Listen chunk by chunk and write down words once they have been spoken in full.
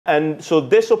And so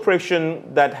this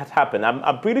operation that had happened,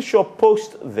 I'm pretty sure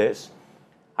post this,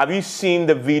 have you seen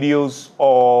the videos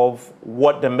of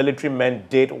what the military men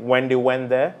did when they went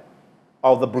there,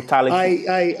 of the brutality?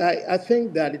 I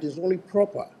think that it is only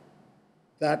proper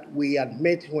that we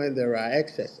admit when there are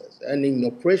excesses. And in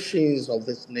operations of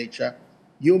this nature,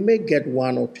 you may get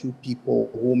one or two people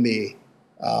who may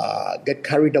get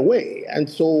carried away. And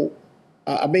so,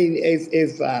 I mean,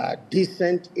 if a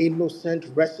decent, innocent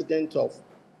resident of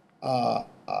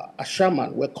a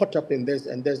shaman were caught up in this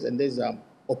and these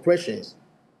operations,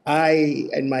 I,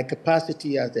 in my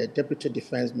capacity as the Deputy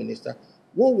Defense Minister,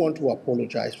 will want to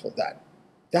apologize for that.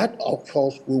 That, of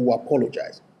course, we will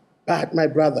apologize. But, my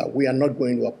brother, we are not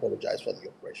going to apologize for the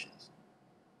operations.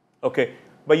 Okay,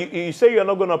 but you say you're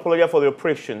not going to apologize for the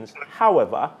operations.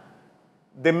 However,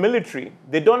 the military,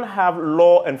 they don't have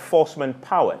law enforcement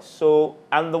powers. So,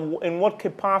 in what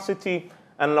capacity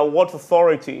and what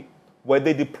authority were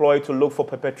they deployed to look for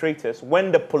perpetrators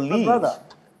when the police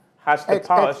has the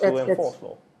powers to enforce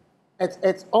law?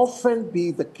 It's often be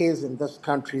the case in this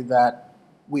country that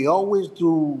we always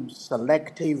do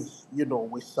selective,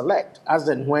 we select as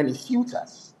and when it suits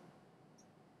us.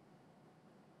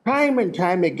 Time and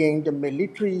time again, the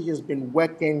military has been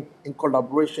working in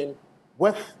collaboration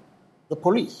with the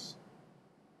police.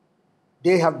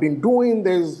 They have been doing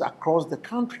this across the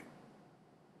country.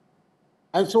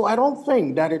 And so I don't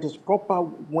think that it is proper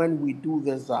when we do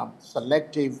this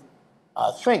selective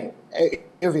thing.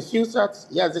 If it suits us,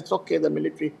 yes, it's okay, the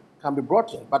military can be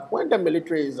brought in. But when the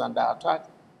military is under attack,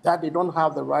 that they don't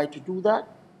have the right to do that,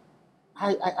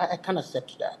 I can't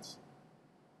accept that.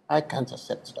 I can't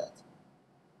accept that.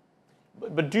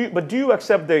 But do you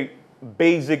accept the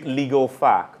basic legal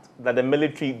fact that the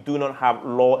military do not have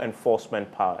law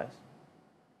enforcement powers?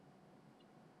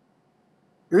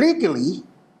 Legally,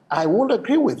 I would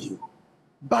agree with you.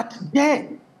 But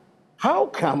then, how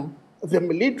come the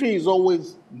military is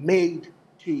always made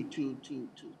to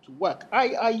work?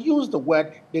 I use the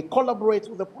word, they collaborate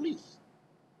with the police.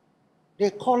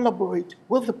 They collaborate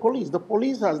with the police. The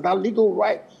police has that legal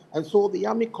right, and so the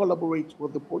army collaborates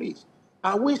with the police.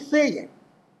 Are we saying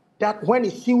that when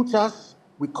it suits us,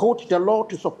 we quote the law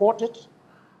to support it,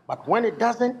 but when it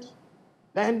doesn't,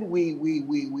 then we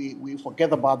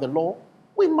forget about the law?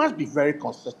 We must be very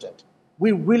consistent.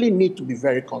 We really need to be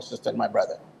very consistent, my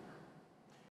brother.